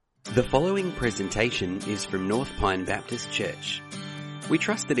The following presentation is from North Pine Baptist Church. We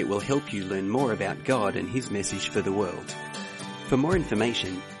trust that it will help you learn more about God and His message for the world. For more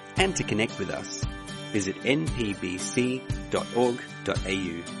information and to connect with us, visit npbc.org.au.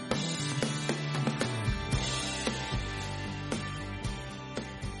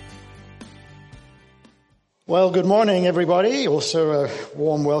 Well, good morning, everybody. Also a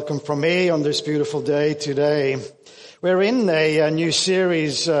warm welcome from me on this beautiful day today. We're in a new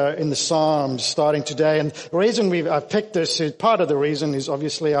series in the Psalms starting today, and the reason I've picked this, part of the reason is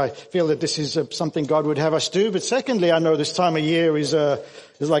obviously I feel that this is something God would have us do, but secondly, I know this time of year is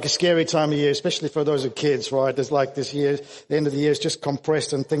like a scary time of year, especially for those with kids, right? There's like this year, the end of the year is just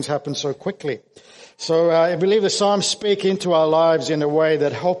compressed and things happen so quickly. So I believe the Psalms speak into our lives in a way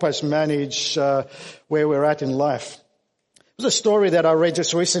that help us manage where we're at in life. There's a story that I read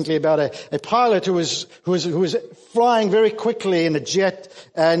just recently about a pilot who was flying very quickly in a jet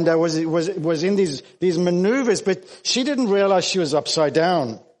and was in these maneuvers, but she didn't realize she was upside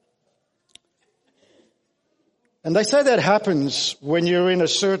down. And they say that happens when you're in a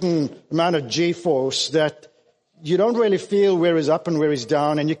certain amount of G-force that you don't really feel where is up and where is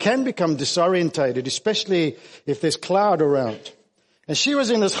down, and you can become disorientated, especially if there's cloud around. And she was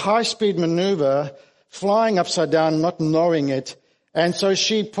in this high-speed maneuver, flying upside down, not knowing it. And so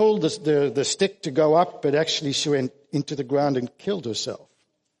she pulled the stick to go up, but actually she went into the ground and killed herself,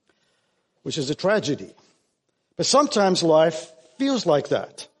 which is a tragedy. But sometimes life feels like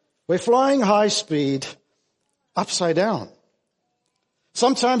that. We're flying high speed upside down.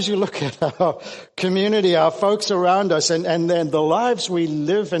 Sometimes you look at our community, our folks around us, and then the lives we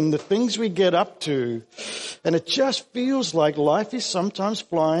live and the things we get up to, and it just feels like life is sometimes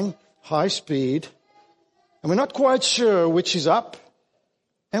flying high speed, and we're not quite sure which is up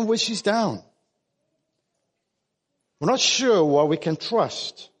and which is down. We're not sure what we can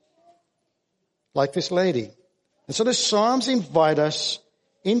trust, like this lady. And so the Psalms invite us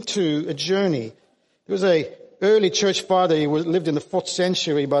into a journey. There was an early church father, he lived in the 4th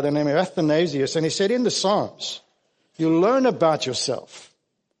century by the name of Athanasius, and he said in the Psalms, you learn about yourself.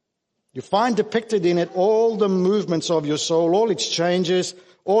 You find depicted in it all the movements of your soul, all its changes,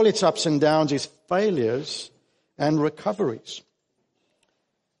 all its ups and downs, its failures and recoveries.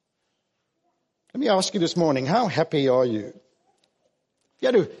 Let me ask you this morning, how happy are you? If you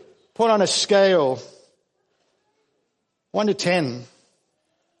had to put on a scale, 1 to 10,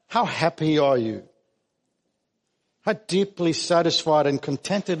 how happy are you? How deeply satisfied and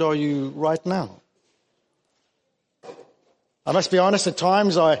contented are you right now? I must be honest, at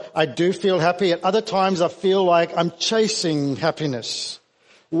times I do feel happy. At other times I feel like I'm chasing happiness.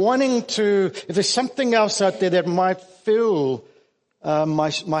 Wanting to, if there's something else out there that might fill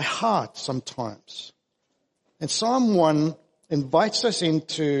my heart sometimes. And Psalm 1 invites us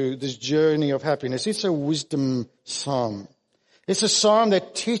into this journey of happiness. It's a wisdom psalm. It's a psalm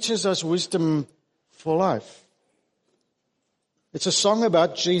that teaches us wisdom for life. It's a song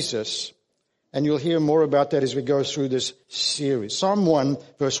about Jesus, and you'll hear more about that as we go through this series. Psalm 1,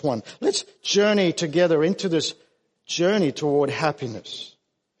 verse 1. Let's journey together into this journey toward happiness.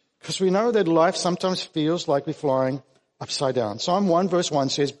 Because we know that life sometimes feels like we're flying upside down. Psalm 1 verse 1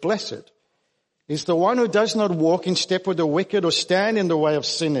 says, blessed is the one who does not walk in step with the wicked or stand in the way of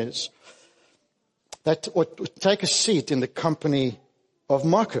sinners, or take a seat in the company of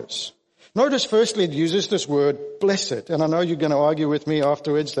mockers. Notice firstly it uses this word blessed. And I know you're going to argue with me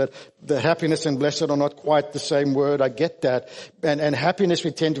afterwards that the happiness and blessed are not quite the same word. I get that. And happiness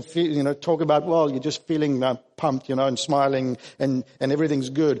we tend to feel, talk about, well, you're just feeling pumped, and smiling and everything's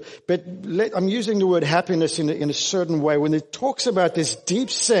good. But I'm using the word happiness in a certain way when it talks about this deep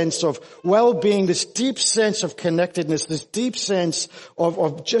sense of well-being, this deep sense of connectedness, this deep sense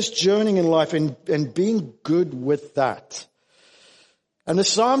of just journeying in life and being good with that. And the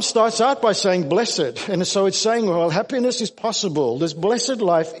psalm starts out by saying blessed. And so it's saying, well, happiness is possible. This blessed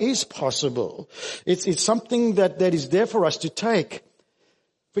life is possible. It's something that is there for us to take.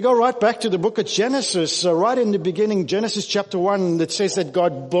 If we go right back to the book of Genesis, right in the beginning, Genesis chapter 1, that says that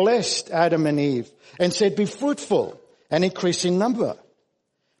God blessed Adam and Eve and said, be fruitful and increase in number.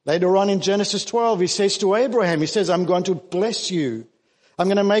 Later on in Genesis 12, he says to Abraham, he says, I'm going to bless you. I'm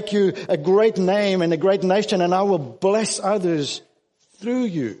going to make you a great name and a great nation, and I will bless others through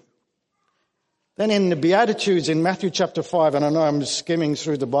you. Then in the Beatitudes in Matthew chapter 5, and I know I'm skimming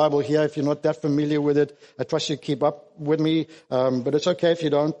through the Bible here. If you're not that familiar with it, I trust you keep up with me, but it's okay if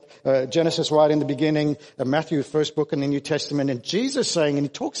you don't. Genesis right in the beginning, Matthew, first book in the New Testament, and Jesus saying, and he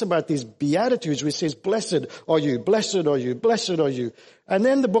talks about these Beatitudes where he says, blessed are you, blessed are you, blessed are you. And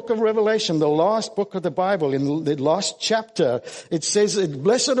then the book of Revelation, the last book of the Bible, in the last chapter, it says,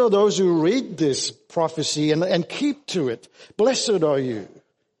 blessed are those who read this prophecy and keep to it. Blessed are you.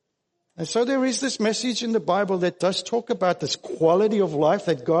 And so there is this message in the Bible that does talk about this quality of life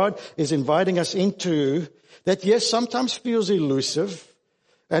that God is inviting us into, that yes, sometimes feels elusive,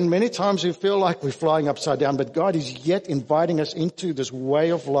 and many times we feel like we're flying upside down, but God is yet inviting us into this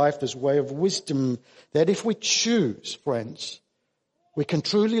way of life, this way of wisdom, that if we choose, friends, we can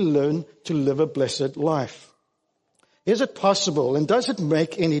truly learn to live a blessed life. Is it possible, and does it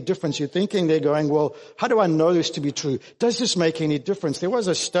make any difference? You're thinking they're going, well, how do I know this to be true? Does this make any difference? There was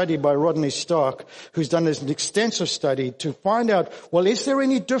a study by Rodney Stark, who's done an extensive study to find out, well, is there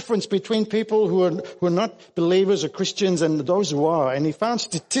any difference between people who are not believers or Christians and those who are? And he found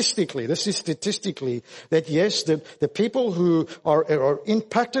statistically, that yes, the people who are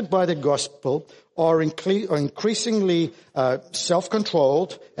impacted by the gospel are increasingly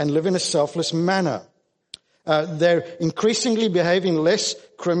self-controlled and live in a selfless manner. They're increasingly behaving less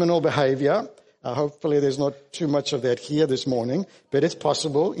criminal behavior. Hopefully there's not too much of that here this morning, but it's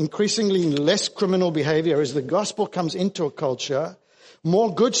possible. Increasingly less criminal behavior as the gospel comes into a culture.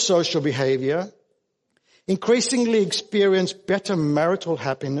 More good social behavior. Increasingly experience better marital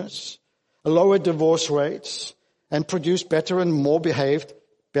happiness, lower divorce rates, and produce better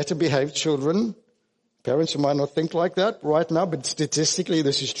behaved children. Parents who might not think like that right now, but statistically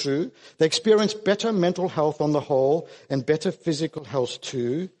this is true. They experience better mental health on the whole and better physical health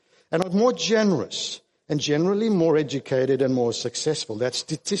too, and are more generous and generally more educated and more successful. That's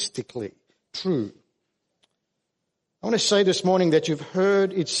statistically true. I want to say this morning that you've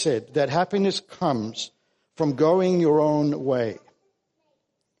heard it said that happiness comes from going your own way.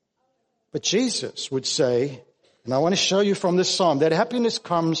 But Jesus would say, and I want to show you from this psalm, that happiness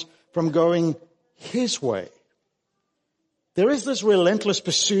comes from going His way. There is this relentless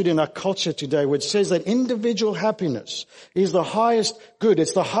pursuit in our culture today which says that individual happiness is the highest good.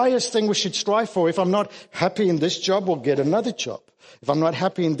 It's the highest thing we should strive for. If I'm not happy in this job, we'll get another job. If I'm not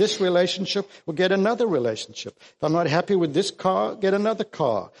happy in this relationship, we'll get another relationship. If I'm not happy with this car, get another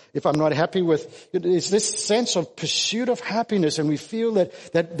car. If I'm not happy with, it's this sense of pursuit of happiness, and we feel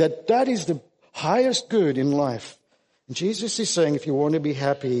that is the highest good in life. And Jesus is saying, if you want to be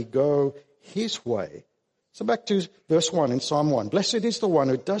happy, go His way. So back to verse 1 in Psalm 1. Blessed is the one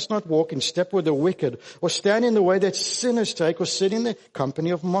who does not walk in step with the wicked, or stand in the way that sinners take, or sit in the company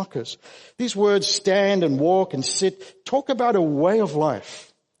of mockers. These words, stand and walk and sit, talk about a way of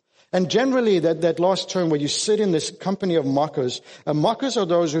life. And generally that last term where you sit in this company of mockers, mockers are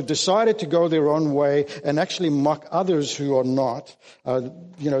those who decided to go their own way and actually mock others who are not.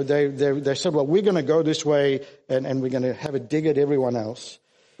 They said, well, we're going to go this way and we're going to have a dig at everyone else.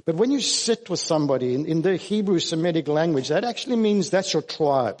 But when you sit with somebody in the Hebrew Semitic language, that actually means that's your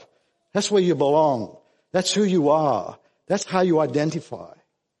tribe. That's where you belong. That's who you are. That's how you identify.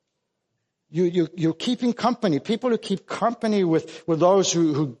 You're keeping company. People who keep company with those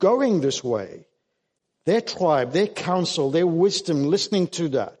who going this way. Their tribe, their counsel, their wisdom, listening to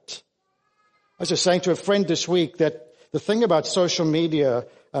that. I was just saying to a friend this week that the thing about social media,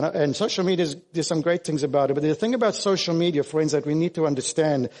 and social media, there's some great things about it, but the thing about social media, friends, that we need to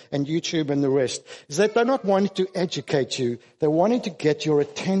understand, and YouTube and the rest, is that they're not wanting to educate you. They're wanting to get your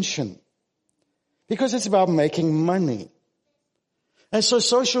attention. Because it's about making money. And so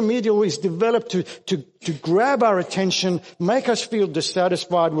social media is developed to grab our attention, make us feel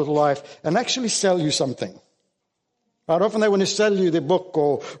dissatisfied with life, and actually sell you something. Right? Often they want to sell you their book,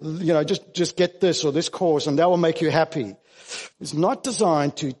 or, just get this or this course, and that will make you happy. It's not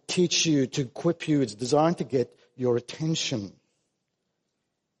designed to teach you, to equip you. It's designed to get your attention.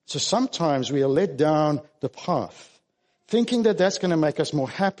 So sometimes we are led down the path, thinking that that's going to make us more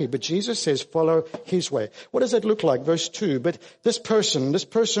happy. But Jesus says, follow His way. What does that look like? Verse 2, but this person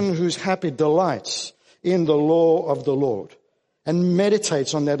who's happy delights in the law of the Lord and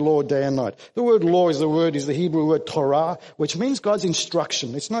meditates on that law day and night. The word law is the Hebrew word Torah, which means God's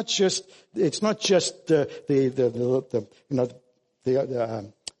instruction. It's not just the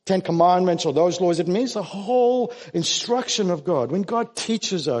Ten Commandments or those laws. It means the whole instruction of God. When God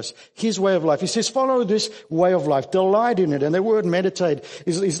teaches us His way of life, He says, follow this way of life, delight in it. And the word meditate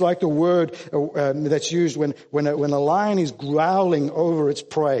is like the word that's used when a lion is growling over its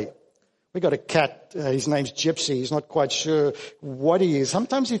prey. We got a cat, his name's Gypsy. He's not quite sure what he is.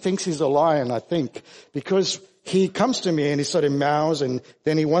 Sometimes he thinks he's a lion, I think, because he comes to me and he sort of meows, and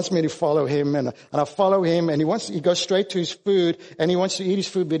then he wants me to follow him, and I follow him, and he goes straight to his food, and he wants to eat his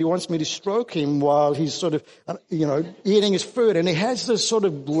food, but he wants me to stroke him while he's sort of, eating his food. And he has this sort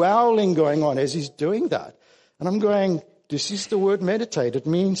of growling going on as he's doing that. And I'm going, This is the word meditate. It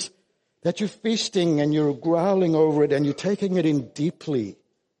means that you're feasting and you're growling over it and you're taking it in deeply,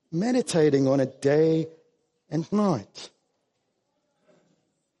 meditating on it day and night.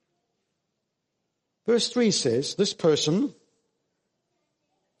 Verse 3 says, this person,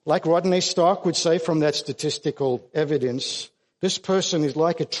 like Rodney Stark would say from that statistical evidence, this person is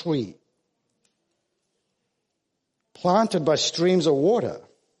like a tree planted by streams of water,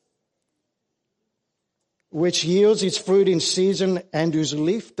 which yields its fruit in season and whose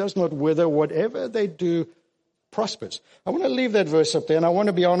leaf does not wither. Whatever they do prospers. I want to leave that verse up there, and I want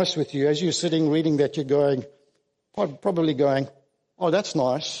to be honest with you. As you're sitting reading that, you're going, probably going, oh, that's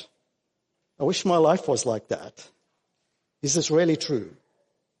nice. I wish my life was like that. Is this really true?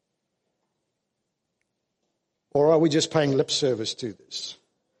 Or are we just paying lip service to this?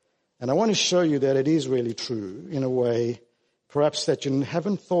 And I want to show you that it is really true in a way, perhaps that you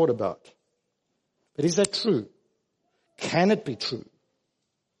haven't thought about. But is that true? Can it be true?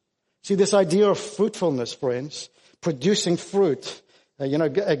 See, this idea of fruitfulness, friends, producing fruit.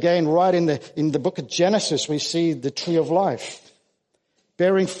 Again, right in the book of Genesis, we see the tree of life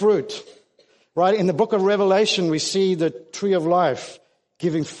bearing fruit. Right in the book of Revelation, we see the tree of life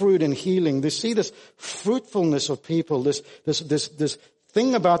giving fruit and healing. They see this fruitfulness of people, this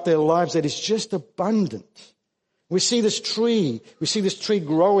thing about their lives that is just abundant. We see this tree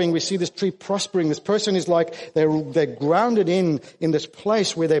growing, we see this tree prospering. This person is like they're grounded in this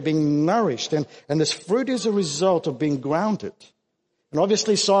place where they're being nourished, and this fruit is a result of being grounded. And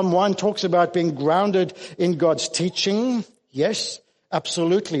obviously Psalm 1 talks about being grounded in God's teaching. Yes,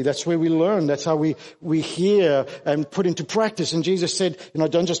 absolutely. That's where we learn. That's how we hear and put into practice. And Jesus said,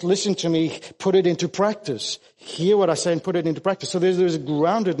 don't just listen to me, put it into practice. Hear what I say and put it into practice. So there's a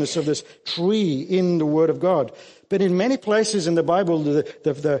groundedness of this tree in the Word of God. But in many places in the Bible,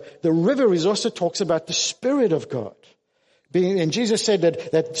 the river is also talks about the Spirit of God. And Jesus said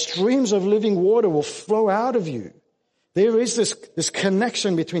that streams of living water will flow out of you. There is this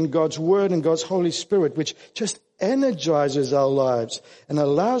connection between God's Word and God's Holy Spirit, which just energizes our lives and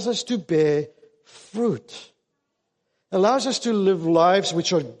allows us to bear fruit. Allows us to live lives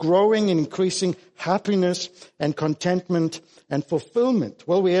which are growing and increasing happiness and contentment and fulfillment.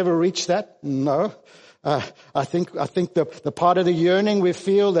 Will we ever reach that? No. I think the part of the yearning we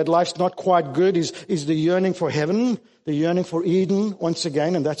feel that life's not quite good is the yearning for heaven, the yearning for Eden once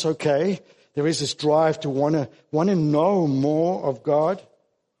again, and that's okay. There is this drive to want to know more of God.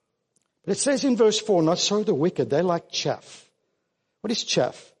 But it says in verse 4, not so the wicked, they're like chaff. What is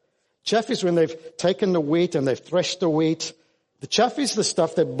chaff? Chaff is when they've taken the wheat and they've threshed the wheat. The chaff is the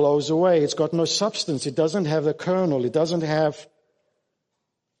stuff that blows away. It's got no substance. It doesn't have a kernel. It's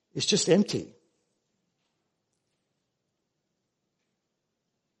just empty.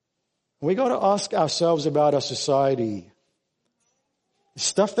 We got to ask ourselves about our society. The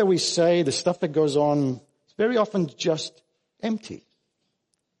stuff that we say, the stuff that goes on, it's very often just empty.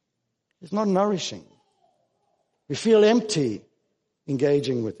 It's not nourishing. We feel empty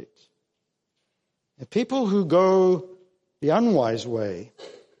engaging with it. And people who go the unwise way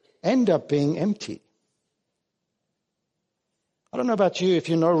end up being empty. I don't know about you, if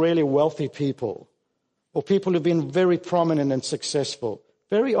you know really wealthy people or people who've been very prominent and successful,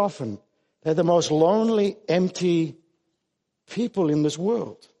 very often they're the most lonely, empty people in this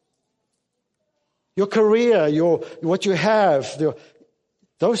world. Your career, what you have,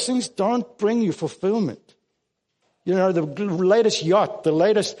 those things don't bring you fulfillment. The latest yacht, the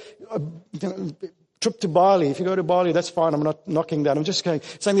latest trip to Bali. If you go to Bali, that's fine. I'm not knocking that. I'm just saying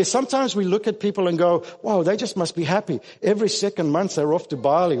that sometimes we look at people and go, wow, they just must be happy. Every second month they're off to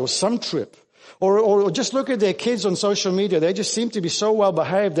Bali or some trip. Or just look at their kids on social media. They just seem to be so well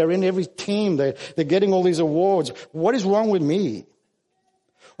behaved. They're in every team. They're getting all these awards. What is wrong with me?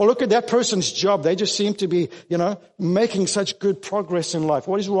 Or look at that person's job. They just seem to be, making such good progress in life.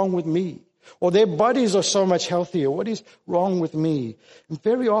 What is wrong with me? Or their bodies are so much healthier. What is wrong with me? And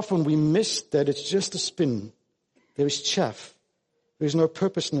very often we miss that it's just a spin. There is chaff. There is no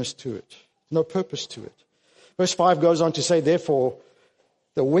purposeness to it. No purpose to it. Verse 5 goes on to say, therefore,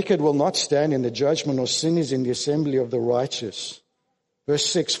 the wicked will not stand in the judgment, or sinners in the assembly of the righteous. Verse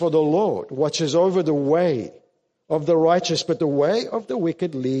 6, for the Lord watches over the way of the righteous, but the way of the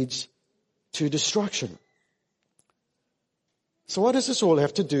wicked leads to destruction. So what does this all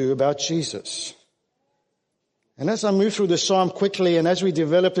have to do about Jesus? And as I move through the psalm quickly, and as we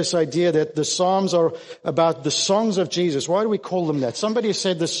develop this idea that the psalms are about the songs of Jesus, why do we call them that? Somebody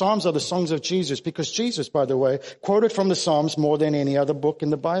said the psalms are the songs of Jesus because Jesus, by the way, quoted from the psalms more than any other book in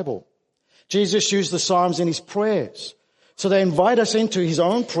the Bible. Jesus used the psalms in his prayers. So they invite us into his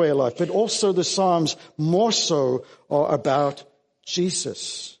own prayer life, but also the Psalms more so are about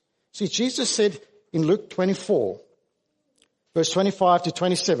Jesus. See, Jesus said in Luke 24, verse 25 to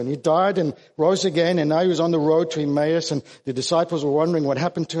 27, he died and rose again, and now he was on the road to Emmaus, and the disciples were wondering what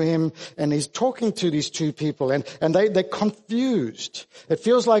happened to him, and he's talking to these two people, and they're confused. It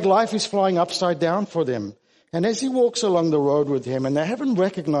feels like life is flying upside down for them. And as he walks along the road with him, and they haven't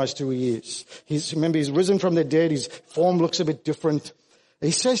recognized who he is. Remember, he's risen from the dead. His form looks a bit different.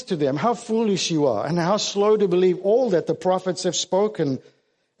 He says to them, how foolish you are, and how slow to believe all that the prophets have spoken.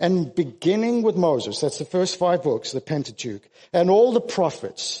 And beginning with Moses, that's the first 5 books, the Pentateuch, and all the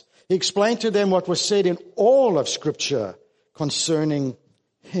prophets, he explained to them what was said in all of Scripture concerning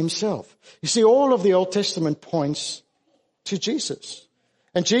himself. You see, all of the Old Testament points to Jesus.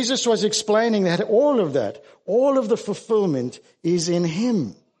 And Jesus was explaining that all of the fulfillment is in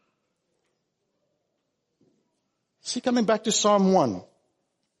him. See, coming back to Psalm 1,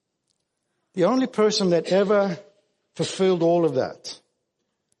 the only person that ever fulfilled all of that,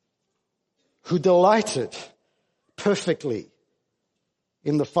 who delighted perfectly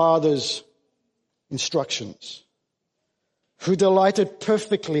in the Father's instructions, who delighted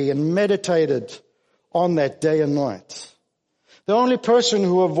perfectly and meditated on that day and night, the only person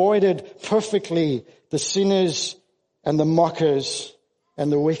who avoided perfectly the sinners and the mockers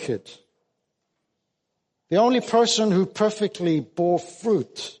and the wicked. The only person who perfectly bore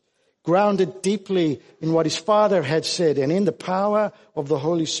fruit, grounded deeply in what his Father had said and in the power of the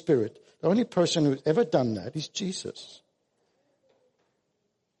Holy Spirit. The only person who's ever done that is Jesus.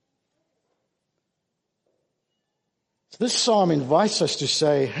 So this psalm invites us to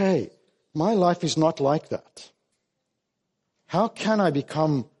say, hey, my life is not like that. How can I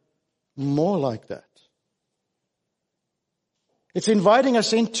become more like that? It's inviting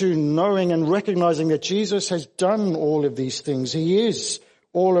us into knowing and recognizing that Jesus has done all of these things. He is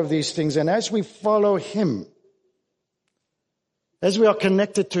all of these things. And as we follow him, as we are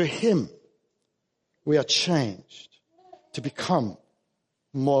connected to him, we are changed to become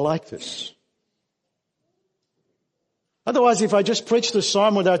more like this. Otherwise, if I just preach the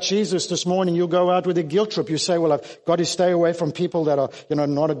psalm without Jesus this morning, you'll go out with a guilt trip. You say, well, I've got to stay away from people that are,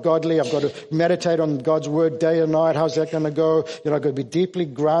 not godly. I've got to meditate on God's word day and night. How's that going to go? I've got to be deeply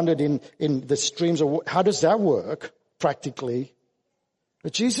grounded in the streams of, how does that work practically?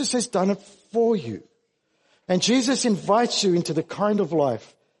 But Jesus has done it for you. And Jesus invites you into the kind of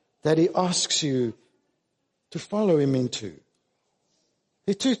life that he asks you to follow him into.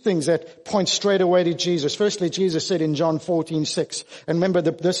 There are 2 things that point straight away to Jesus. Firstly, Jesus said in John 14:6, and remember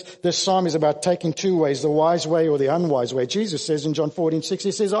this psalm is about taking 2 ways, the wise way or the unwise way. Jesus says in John 14:6,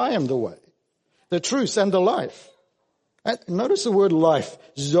 he says, I am the way, the truth, and the life. And notice the word life,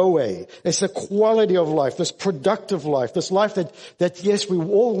 Zoe. It's the quality of life, this productive life, this life that yes, we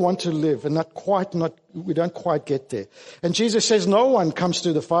all want to live, and we don't quite get there. And Jesus says, no one comes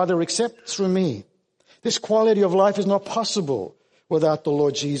to the Father except through me. This quality of life is not possible without the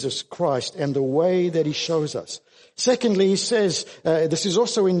Lord Jesus Christ and the way that he shows us. Secondly, he says, this is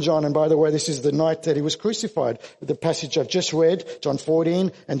also in John, and by the way, this is the night that he was crucified. The passage I've just read, John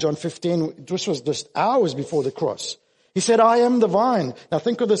 14 and John 15, this was just hours before the cross. He said, I am the vine. Now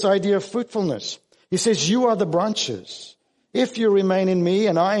think of this idea of fruitfulness. He says, you are the branches. If you remain in me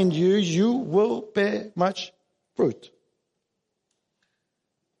and I in you, you will bear much fruit.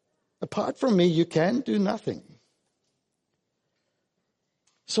 Apart from me, you can do nothing.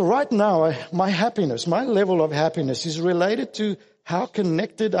 So right now, my happiness, my level of happiness is related to how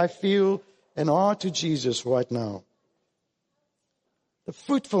connected I feel and are to Jesus right now. The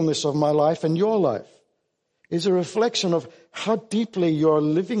fruitfulness of my life and your life is a reflection of how deeply you're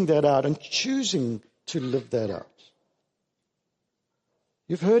living that out and choosing to live that out.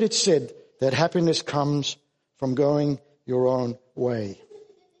 You've heard it said that happiness comes from going your own way.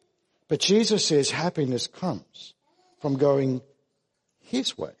 But Jesus says happiness comes from going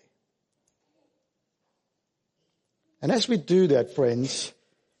his way. And as we do that, friends,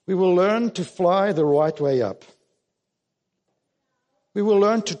 we will learn to fly the right way up. We will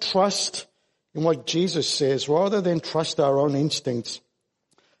learn to trust in what Jesus says rather than trust our own instincts.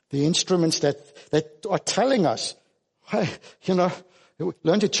 The instruments that are telling us, hey,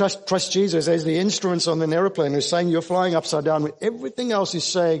 learn to trust Jesus as the instruments on an airplane who's saying you're flying upside down when everything else is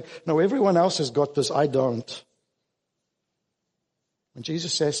saying, no, everyone else has got this, I don't. When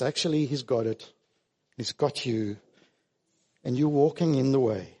Jesus says, actually, he's got it. He's got you. And you're walking in the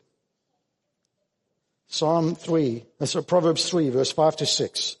way. Proverbs 3, verse 5 to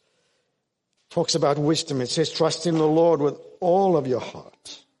 6. Talks about wisdom. It says, trust in the Lord with all of your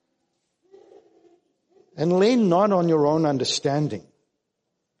heart. And lean not on your own understanding.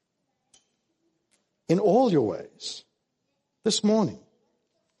 In all your ways. This morning.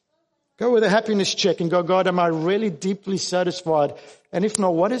 Go with a happiness check and go, God, am I really deeply satisfied? And if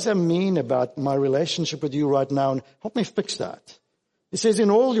not, what does that mean about my relationship with you right now? And help me fix that. It says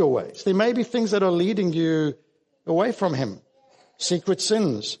in all your ways. There may be things that are leading you away from him. Secret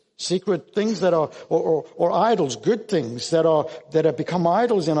sins, secret things that are, or idols, good things that have become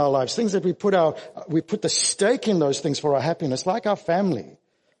idols in our lives. Things that we put the stake in those things for our happiness, like our family,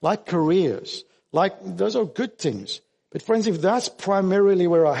 like careers, like those are good things. But friends, if that's primarily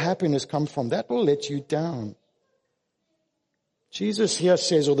where our happiness comes from, that will let you down. Jesus here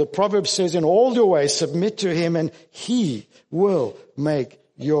says, or the proverb says, in all your ways submit to him and he will make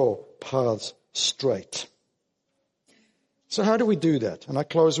your paths straight. So how do we do that? And I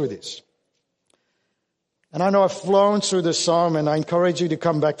close with this. And I know I've flown through the psalm, and I encourage you to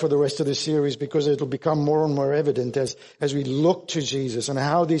come back for the rest of the series because it'll become more and more evident as we look to Jesus and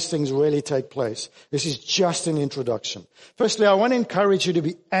how these things really take place. This is just an introduction. Firstly, I want to encourage you to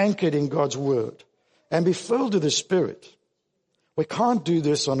be anchored in God's word and be filled with the Spirit. We can't do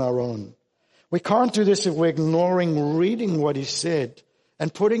this on our own. We can't do this if we're ignoring reading what he said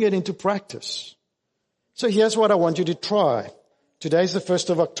and putting it into practice. So here's what I want you to try. Today's the 1st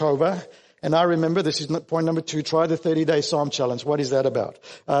of October. And I remember, this is point number 2, try the 30-day Psalm challenge. What is that about?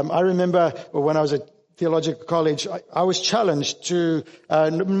 I remember when I was at theological college, I was challenged to,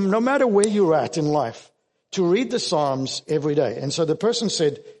 no matter where you're at in life, to read the Psalms every day. And so the person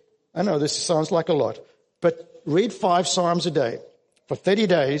said, I know this sounds like a lot, but read 5 Psalms a day for 30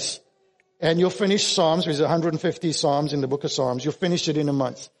 days, and you'll finish Psalms. There's 150 Psalms in the book of Psalms. You'll finish it in a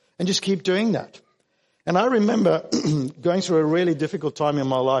month. And just keep doing that. And I remember going through a really difficult time in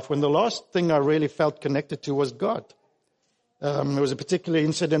my life when the last thing I really felt connected to was God. There was a particular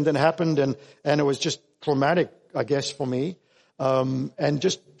incident that happened and it was just traumatic, I guess, for me. And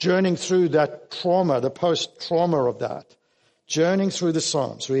just journeying through that trauma, the post-trauma of that, journeying through the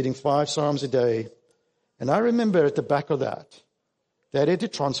Psalms, reading 5 Psalms a day. And I remember at the back of that it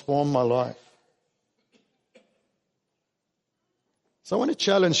had transformed my life. So I want to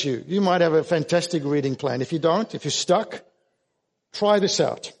challenge you. You might have a fantastic reading plan. If you don't, if you're stuck, try this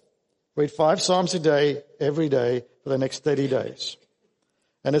out. Read 5 Psalms a day, every day, for the next 30 days.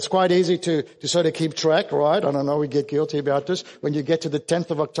 And it's quite easy to sort of keep track, right? I don't know, we get guilty about this. When you get to the 10th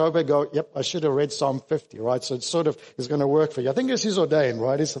of October, go, yep, I should have read Psalm 50, right? So it sort of is going to work for you. I think this is ordained,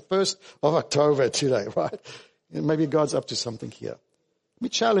 right? It's the 1st of October today, right? And maybe God's up to something here. Let me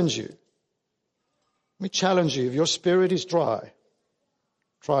challenge you. If your spirit is dry,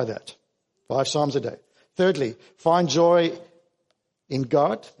 try that. 5 Psalms a day. Thirdly, find joy in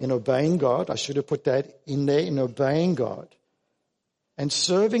God, in obeying God. I should have put that in there, in obeying God. And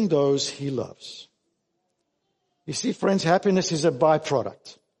serving those he loves. You see, friends, happiness is a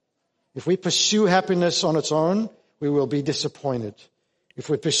byproduct. If we pursue happiness on its own, we will be disappointed. If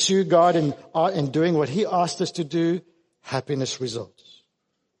we pursue God in doing what he asked us to do, happiness results.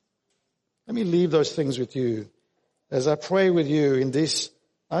 Let me leave those things with you as I pray with you in these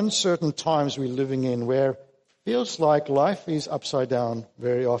uncertain times we're living in, where it feels like life is upside down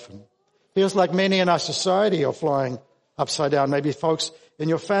very often. Feels like many in our society are flying upside down. Maybe folks in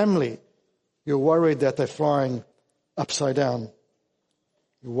your family, you're worried that they're flying upside down.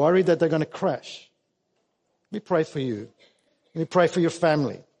 You're worried that they're going to crash. Let me pray for you. Let me pray for your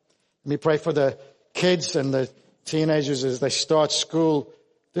family. Let me pray for the kids and the teenagers as they start school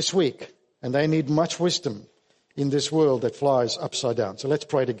this week. And they need much wisdom in this world that flies upside down. So let's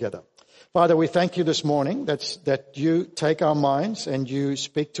pray together. Father, we thank you this morning that you take our minds and you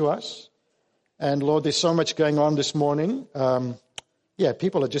speak to us. And Lord, there's so much going on this morning.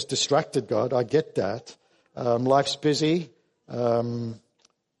 People are just distracted, God. I get that. Life's busy. But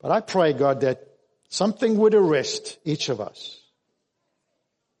I pray, God, that something would arrest each of us.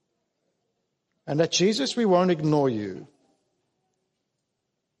 And that, Jesus, we won't ignore you.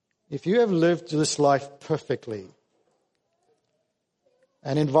 If you have lived this life perfectly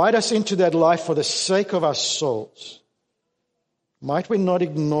and invite us into that life for the sake of our souls, might we not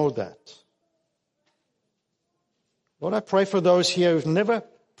ignore that? Lord, I pray for those here who've never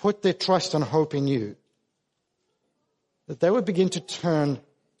put their trust and hope in you, that they would begin to turn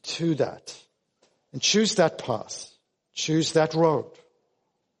to that and choose that path, choose that road.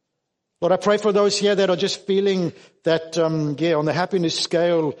 Lord, I pray for those here that are just feeling that, on the happiness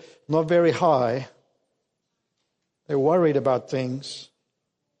scale, not very high. They're worried about things.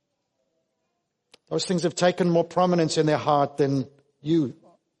 Those things have taken more prominence in their heart than you.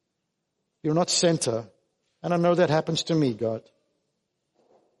 You're not center. And I know that happens to me, God.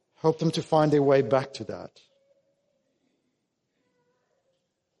 Help them to find their way back to that.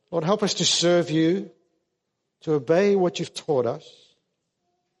 Lord, help us to serve you, to obey what you've taught us.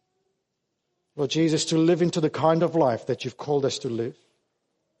 Lord Jesus, to live into the kind of life that you've called us to live.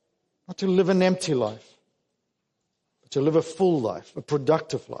 Not to live an empty life, but to live a full life, a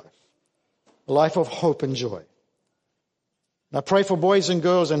productive life, a life of hope and joy. And I pray for boys and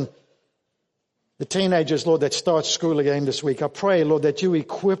girls and the teenagers, Lord, that start school again this week. I pray, Lord, that you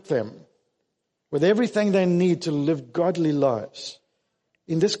equip them with everything they need to live godly lives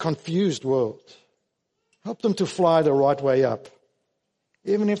in this confused world. Help them to fly the right way up.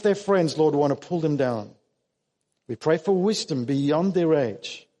 Even if their friends, Lord, want to pull them down. We pray for wisdom beyond their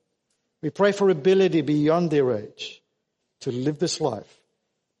age. We pray for ability beyond their age to live this life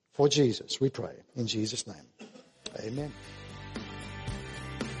for Jesus. We pray in Jesus' name. Amen.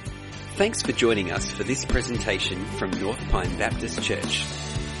 Thanks for joining us for this presentation from North Pine Baptist Church.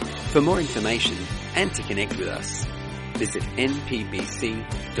 For more information and to connect with us, visit npbc.org.au.